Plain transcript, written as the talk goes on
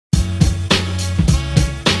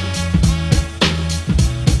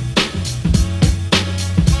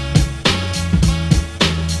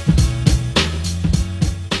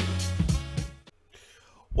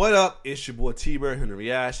What up? It's your boy T-Bird in the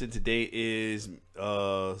reaction. Today is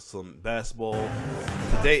some basketball.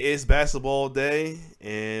 Today is basketball day,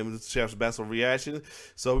 and we'll share some basketball reaction.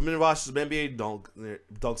 So we've been watching some NBA dunks and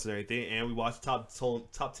everything, and we watched top 10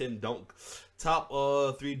 top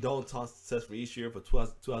 3 dunk contests for each year for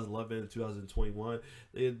 2011 and 2021.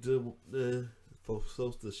 They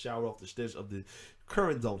supposed to shout off the stage of the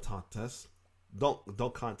current dunk contest.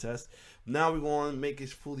 Now we're going to make it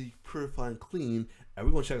fully purified and clean, and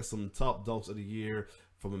we're going to check out some top dunks of the year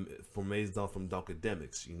from Amazing Dunk from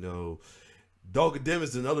Dunkademics. You know, Dunkademics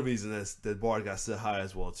is another reason that bar got set high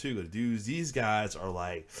as well too. Dudes, these guys are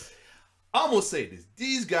like, I'm gonna say this: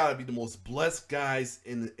 these gotta be the most blessed guys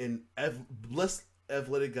blessed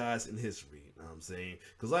athletic guys in history. You know what I'm saying?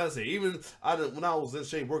 Because like I say, even when I was in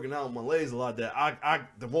shape working out with my legs a lot, that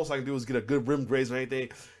the most I can do is get a good rim graze or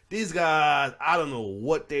anything. These guys, I don't know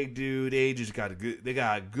what they do. They just got they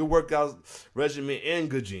got a good workout regimen and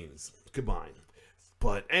good genes combined.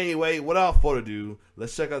 But anyway, without further ado,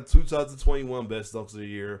 let's check out 2021 best dunks of the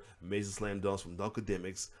year, Amazing Slam Dunks from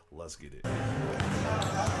Dunkademics. Let's get it.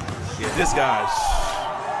 Yeah, this guy.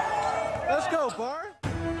 Let's go, Bar.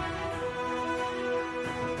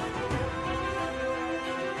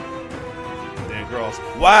 Damn girls.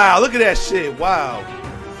 Wow, look at that shit. Wow.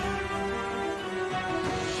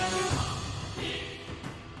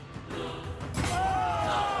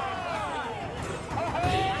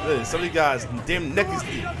 Some of these guys, damn neck is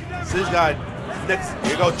deep. So this guy, next,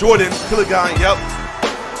 here you go, Jordan, killer guy, yep.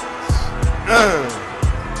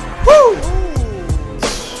 Woo!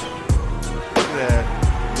 Look at that.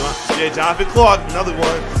 Yeah, Jonathan Clark, another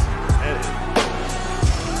one.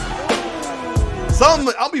 And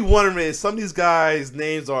I'll be wondering, some of these guys'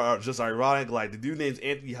 names are just ironic. Like the dude name's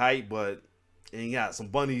Anthony Height, but and he got some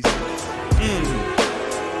bunnies.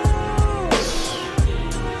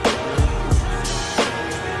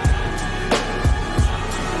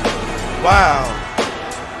 Wow.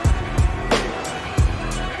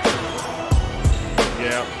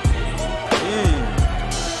 Yeah.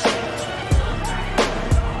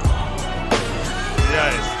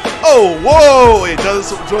 Yes. Oh, whoa! It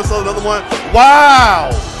does another one.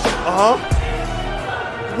 Wow.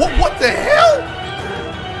 What the hell?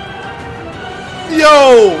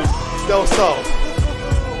 Yo. That was so.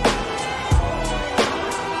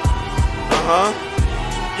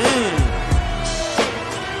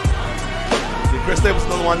 Chris Davis,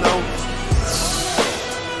 another one though.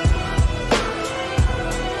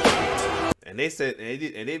 And they said,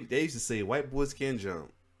 they used to say white boys can't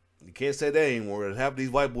jump. You can't say that anymore. Half of these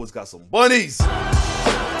white boys got some bunnies. They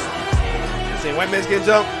say white men can't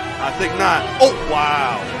jump? I think not. Oh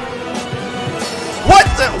wow! What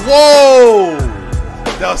the? Whoa!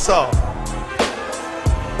 That was so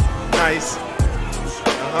nice.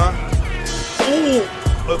 Ooh,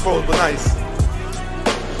 but nice.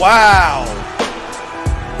 Wow.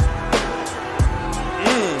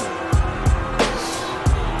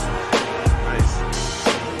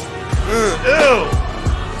 Ew.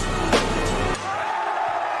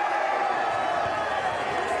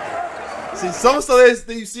 See, some of that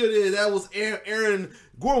you see there, that was Aaron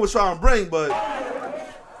Gordon was trying to bring, but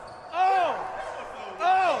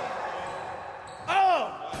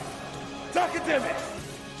Dunkademics.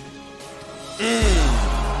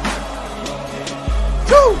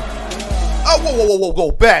 Whoa,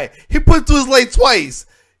 go back. He put it through his leg twice.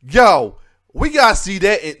 Yo, we gotta see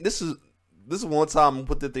that. And this is one time I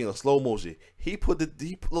put that thing on slow motion. He put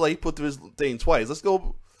through his thing twice. Let's go.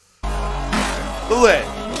 Look at that.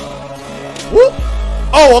 Whoop.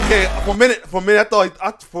 Oh, okay. For a minute, I thought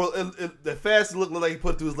the fast looked like he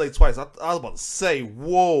put it through his leg twice. I was about to say,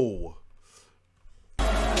 whoa.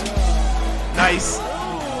 Nice.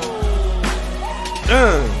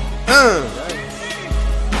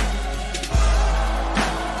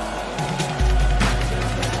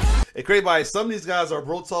 It's crazy, by some of these guys are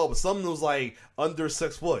bro tall, but some of them was like under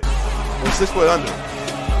 6 foot or 6 foot under.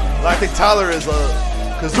 Like I think Tyler is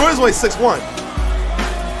because Jordan's only 6'1".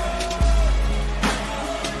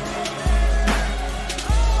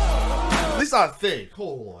 At least I think.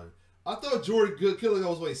 Hold on, I thought Jordan Killer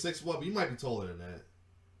was only 6'1", but he might be taller than that.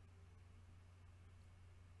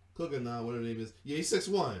 Cooker now, whatever his name is. Yeah, he's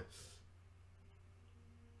 6'1".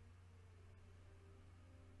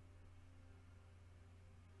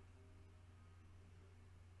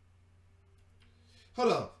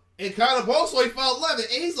 Hold up. And Kyler Bosso, he 5'11", and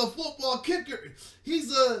he's a football kicker. He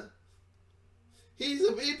played in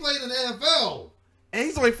the NFL. And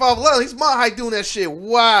he's only 5'11". He's my height doing that shit.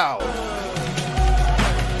 Wow.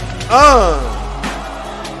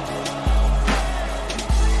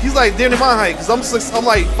 He's like damn near my height, because I'm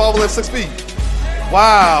like 5'11", 6 feet.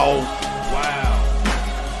 Wow. Wow.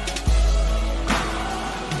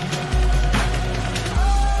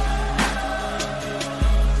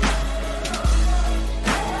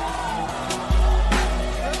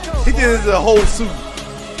 He did the whole suit.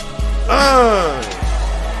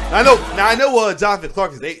 I know Jonathan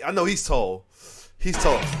Clark is 8. I know he's tall. He's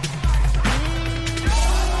tall.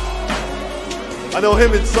 I know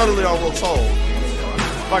him and Sutherland are real tall.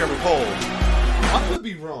 If I can recall. I could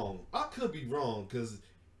be wrong. Because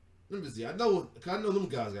let me see. I know them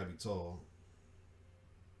guys gotta be tall.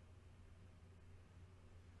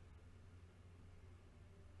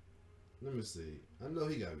 Let me see. I know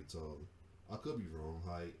he gotta be tall. I could be wrong.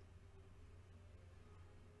 Height.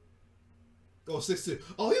 Oh, 6'2".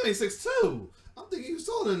 Oh, he ain't 6'2". I'm thinking he was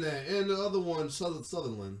taller than that. And the other one,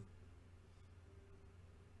 Sutherland.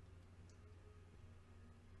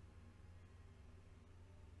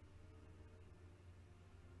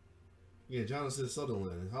 Yeah, Jonathan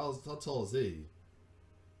Sutherland. How tall is he?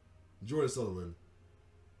 Jordan Sutherland.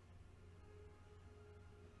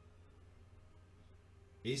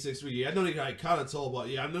 He's 6'3". Yeah, I know they got kind of tall, but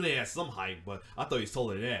yeah, I know they had some height, but I thought he was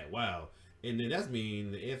taller than that. Wow. And then that's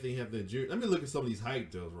mean Anthony Hampton Jr. Let me look at some of these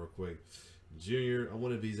height deals real quick. Junior, I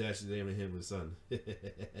wonder if he's actually naming him his son.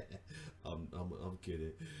 I'm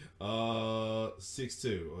kidding. 6'2". Oh,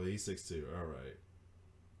 he's 6'2". All right.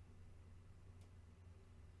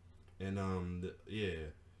 And yeah,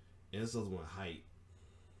 and this other one height.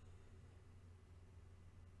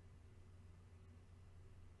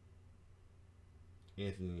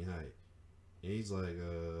 Anthony Height, and he's like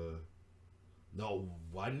no,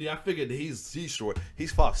 why did I figured that he's short.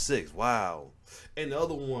 He's 5'6". Wow. And the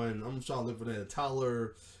other one, I'm trying to look for that,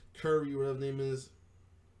 Tyler Curry, whatever his name is.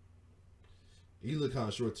 He look kind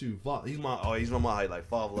of short too. He's on my height, like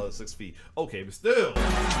 5'11", 6 feet. Okay, but still,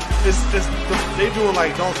 they doing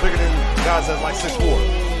like dogs bigger than guys that's like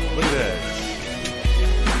 6'4". Look at that.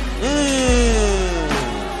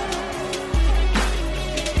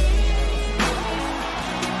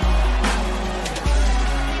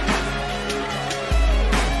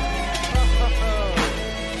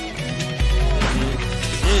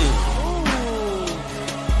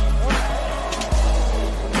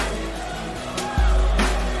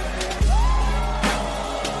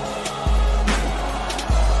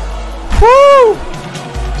 Woo!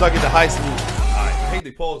 So I get to height some. I hate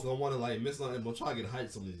the pause. I don't want to like miss nothing, but I'm trying to get to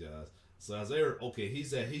height some of these guys. So Isaiah, okay,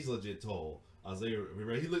 he's legit tall. Isaiah,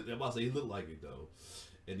 he looked. I'm about to say he looked like it though.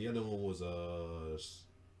 And the other one was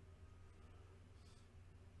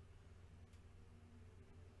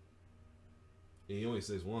and he only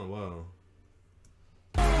 6'1". Wow.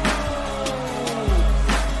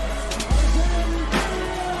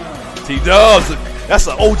 T-Dubs, that's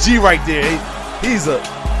an OG right there. He's a.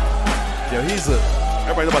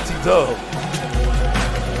 Everybody know about T-Dub.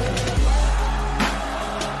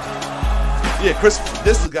 Yeah, Chris.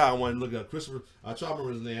 This is the guy I wanted to look at. Christopher. I try to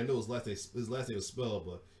remember his name. I know his last name was spelled,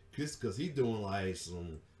 but because he doing like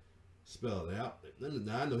some spelled out.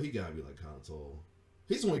 Now I know he gotta be like kind of tall.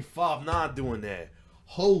 He's only 5'9" doing that.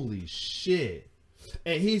 Holy shit!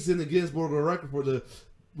 And he's in the Guinness World Record for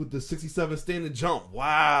with the 67 standing jump.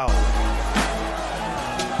 Wow.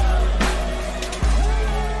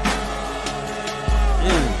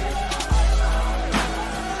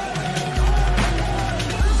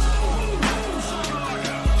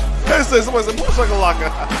 Somebody said motorcycle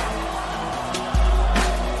locker.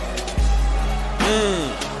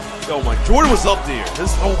 Yo, my Jordan was up there.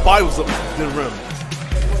 His whole body was up the rim.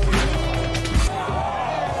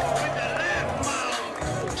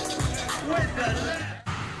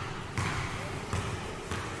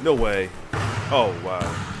 No way. Oh wow.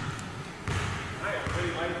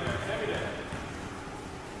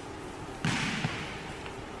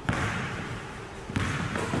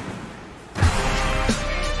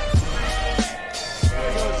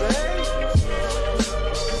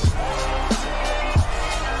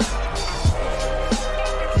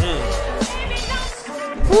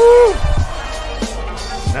 Woo!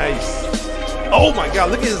 Nice. Oh my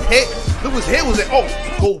God! Look at his head. Look, his head was at. Oh,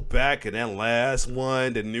 go back and that last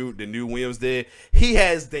one, the new Williams did. He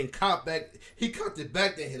has then caught back. He caught it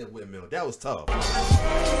back then hit a windmill. That was tough.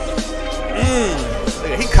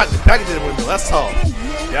 He caught it back and hit a windmill. That's tough.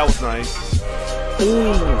 That was nice.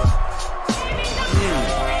 Ooh.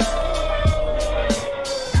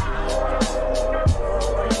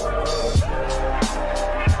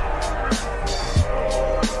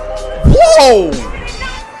 Whoa!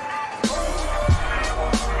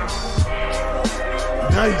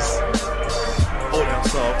 Nice. Oh,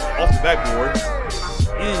 that's off the backboard.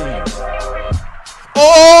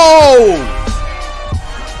 Oh!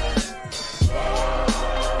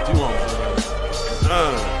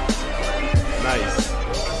 Nice.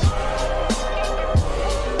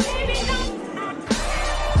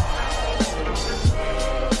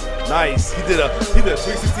 Nice. He did a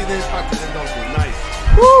 360 then pocket and dunk. Nice.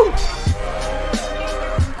 Woo!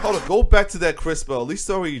 Hold on, go back to that Chris spell. At least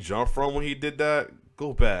saw where he jumped from when he did that.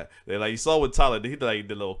 Go back. They like you saw with Tyler. He did like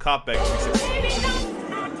the little cop back 360.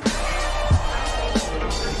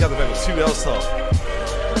 He got the back with 2 L's tough.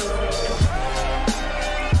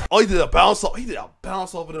 Oh, he did a bounce off. He did a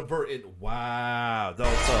bounce off and invert it. Wow, that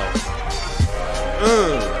was tough.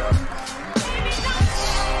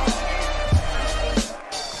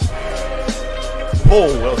 Oh,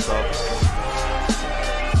 that was tough.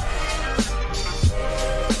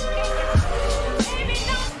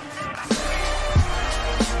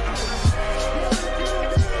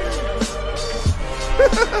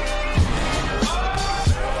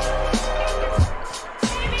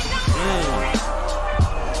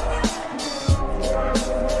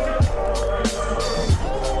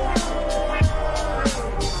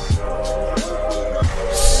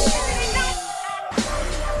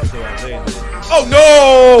 Oh no!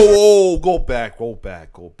 Oh, go back, go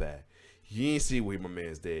back, go back. You ain't see what my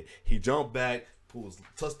man's did. He jumped back,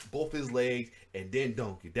 touched both his legs, and then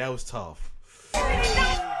dunked it. That was tough.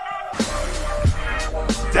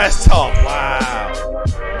 That's tough. Wow.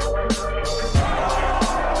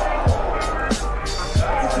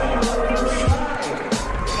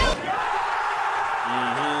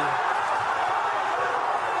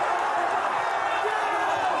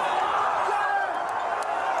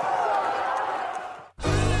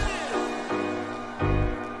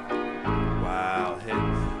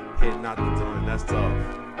 Not the dunk. That's tough.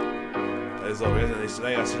 That's all.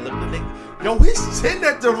 They actually look at the yo, he's hitting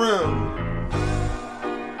at the rim.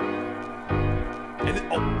 And it,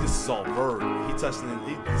 oh, this is all Bird. He touched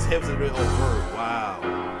it. His hips are really all Bird. Wow.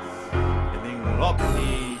 And then he went up and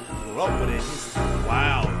he went up with it. He's,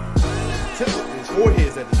 wow. His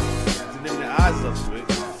forehead's at the eyes up to it.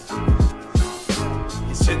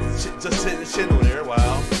 He's just hitting the chin on there.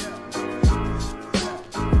 Wow.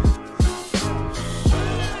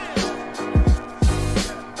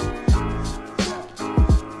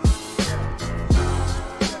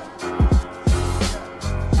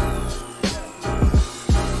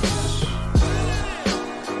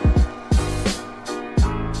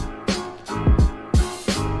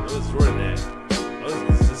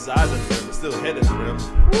 Size of the rim, but still head at the rim.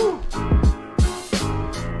 Woo!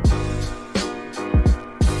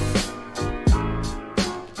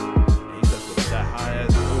 And he touched up that high ass.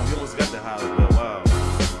 Oh, he almost got that high as well. Wow.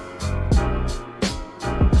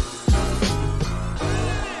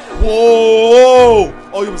 Whoa!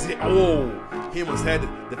 Oh, he was hit. Oh, he almost had it.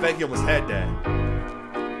 The fact he almost had that.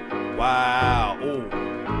 Wow. Oh,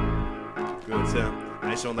 good attempt.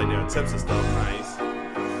 Nice showing like their attempts and stuff. Nice.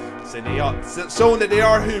 Showing that they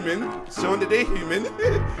are human, showing that they're human.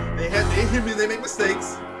 they're human, they make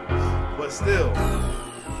mistakes, but still.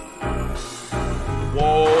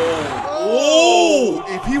 Whoa! Oh!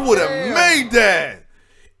 If he would have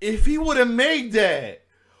made that,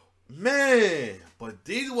 man. But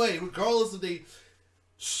either way, regardless of they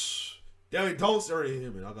don't start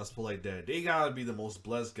human. I got to put like that. They gotta be the most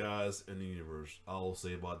blessed guys in the universe. I will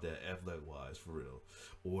say about that, athletic wise, for real.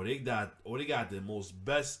 Or they got the most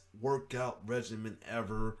best workout regimen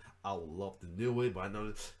ever. I would love to do it, but I know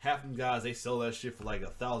that half them guys they sell that shit for like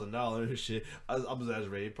 $1,000 and shit. I'm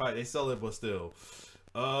exaggerating. Probably they sell it, but still.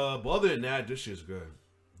 But other than that, this shit's good.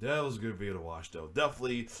 That was a good video to watch, though.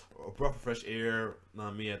 Definitely a breath of fresh air.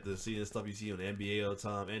 Not me at the seeing stuff you see on the NBA all the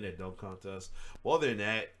time and that dunk contest. But other than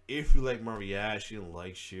that, if you like my reaction,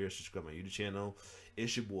 like, share, subscribe to my YouTube channel.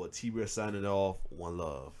 It's your boy T-Bear signing off. One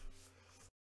love.